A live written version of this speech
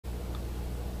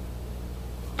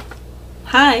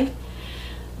Hi,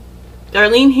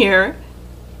 Darlene here.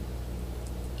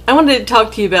 I wanted to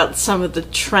talk to you about some of the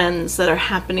trends that are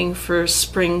happening for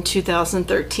spring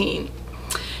 2013.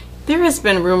 There has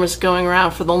been rumors going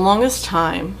around for the longest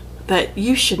time that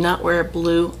you should not wear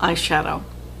blue eyeshadow.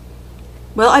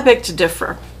 Well, I beg to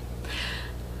differ.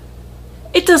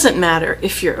 It doesn't matter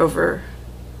if you're over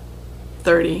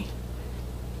 30,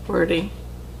 40,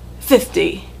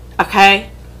 50,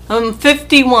 okay? I'm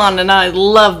 51 and I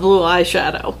love blue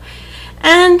eyeshadow.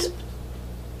 And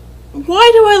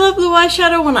why do I love blue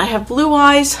eyeshadow when I have blue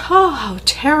eyes? Oh, how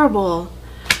terrible.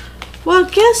 Well,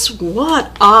 guess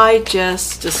what I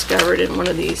just discovered in one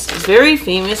of these very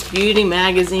famous beauty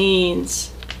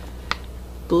magazines?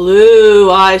 Blue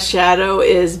eyeshadow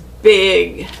is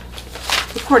big,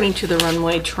 according to the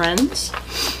runway trends.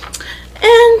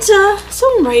 And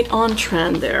so I'm right on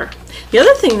trend there. The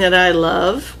other thing that I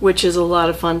love, which is a lot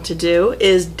of fun to do,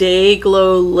 is day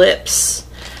glow lips.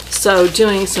 So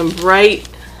doing some bright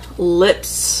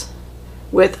lips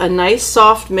with a nice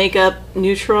soft makeup,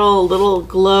 neutral little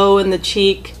glow in the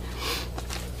cheek.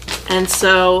 And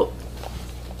so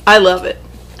I love it.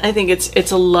 I think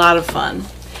it's a lot of fun.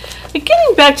 But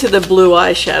getting back to the blue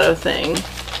eyeshadow thing,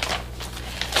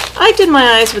 I did my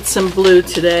eyes with some blue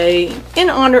today in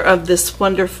honor of this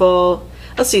wonderful,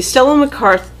 let's see, Stella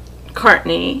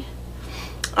McCartney,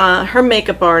 her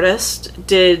makeup artist,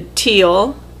 did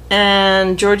teal,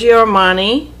 and Giorgio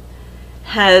Armani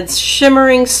had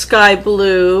shimmering sky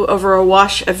blue over a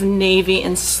wash of navy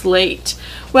and slate.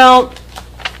 Well,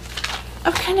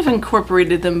 I've kind of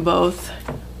incorporated them both.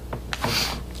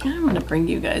 I'm going to bring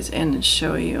you guys in and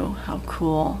show you how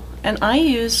cool. And I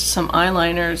used some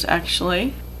eyeliners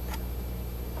actually,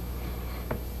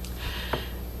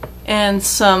 and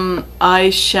some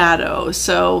eyeshadow.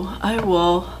 So I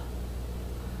will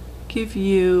give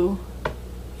you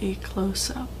a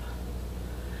close-up.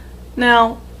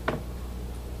 Now,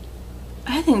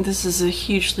 I think this is a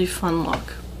hugely fun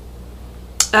look.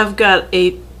 I've got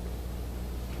a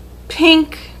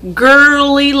pink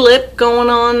girly lip going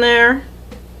on there,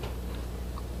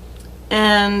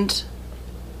 and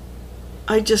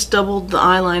I just doubled the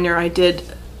eyeliner. I did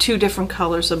 2 different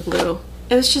colors of blue.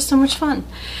 It was just so much fun.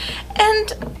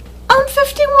 And I'm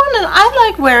 51 and I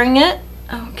like wearing it.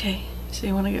 Okay, so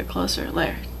you want to get closer?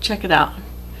 There, check it out.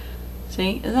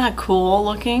 See, isn't that cool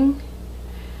looking?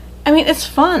 I mean, it's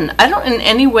fun. I don't in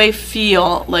any way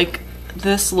feel like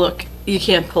this look, you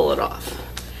can't pull it off.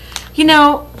 You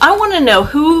know, I want to know,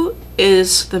 who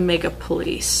is the makeup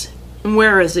police? And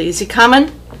where is he? Is he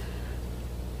coming?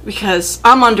 Because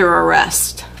I'm under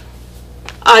arrest.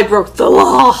 I broke the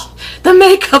law. The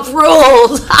makeup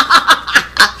rules.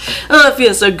 Oh, it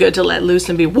feels so good to let loose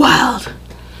and be wild.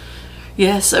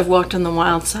 Yes, I've walked on the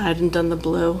wild side and done the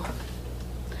blue.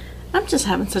 I'm just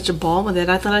having such a ball with it.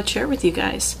 I thought I'd share with you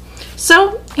guys.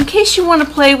 So, in case you want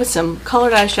to play with some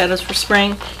colored eyeshadows for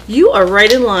spring, you are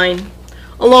right in line.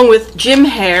 Along with Gym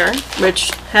Hair,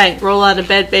 which, hey, roll out of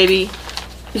bed, baby.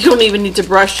 You don't even need to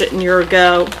brush it and you're a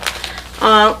go.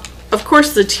 Of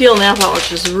course, the teal nail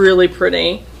polish is really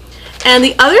pretty. And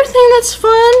the other thing that's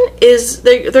fun is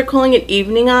they're calling it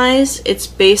evening eyes. It's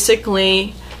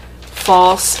basically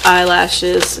false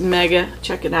eyelashes. Mega.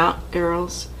 Check it out,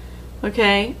 girls.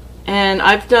 Okay. And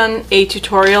I've done a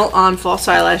tutorial on false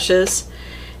eyelashes.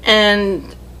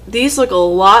 And these look a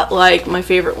lot like my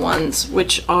favorite ones,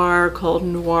 which are called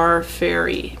Noir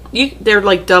Fairy. They're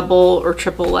like double or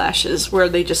triple lashes where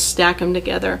they just stack them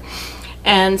together.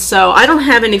 And so I don't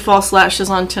have any false lashes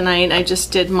on tonight. I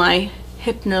just did my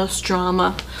hypnose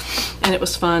drama and it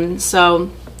was fun.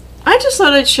 So I just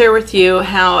thought I'd share with you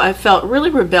how I felt really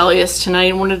rebellious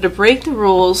tonight and wanted to break the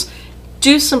rules,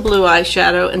 do some blue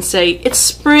eyeshadow and say, it's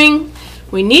spring,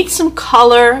 we need some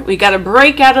color, we got to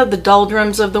break out of the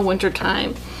doldrums of the winter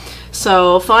time.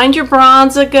 So find your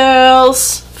bronzer,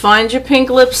 girls, find your pink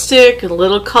lipstick, a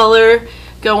little color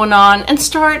going on, and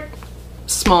start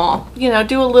small. You know,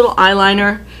 do a little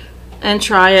eyeliner and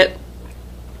try it,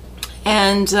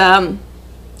 and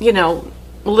you know,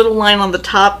 a little line on the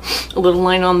top, a little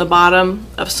line on the bottom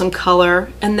of some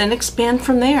color, and then expand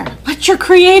from there. Let your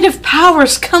creative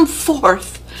powers come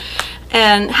forth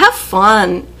and have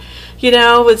fun. You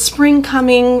know, with spring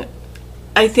coming,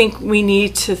 I think we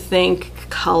need to think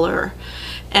color,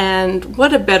 and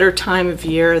what a better time of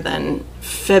year than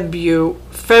February.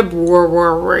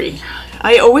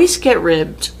 I always get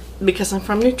ribbed because I'm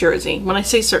from New Jersey when I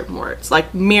say certain words,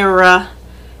 like mirror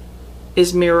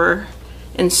is mirror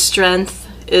and strength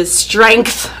is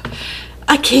strength.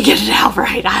 I can't get it out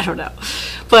right, I don't know.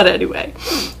 But anyway,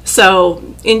 so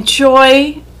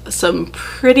enjoy some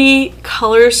pretty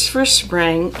colors for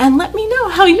spring, and let me know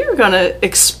how you're gonna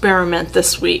experiment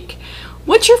this week.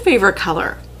 What's your favorite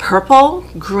color? Purple,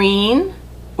 green,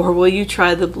 or will you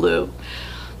try the blue?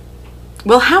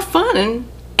 Well, have fun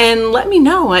and let me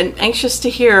know. I'm anxious to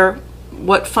hear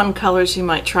what fun colors you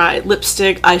might try.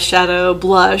 Lipstick, eyeshadow,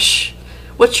 blush.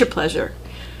 What's your pleasure?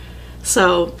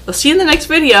 So I'll see you in the next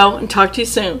video and talk to you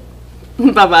soon.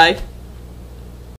 Bye-bye.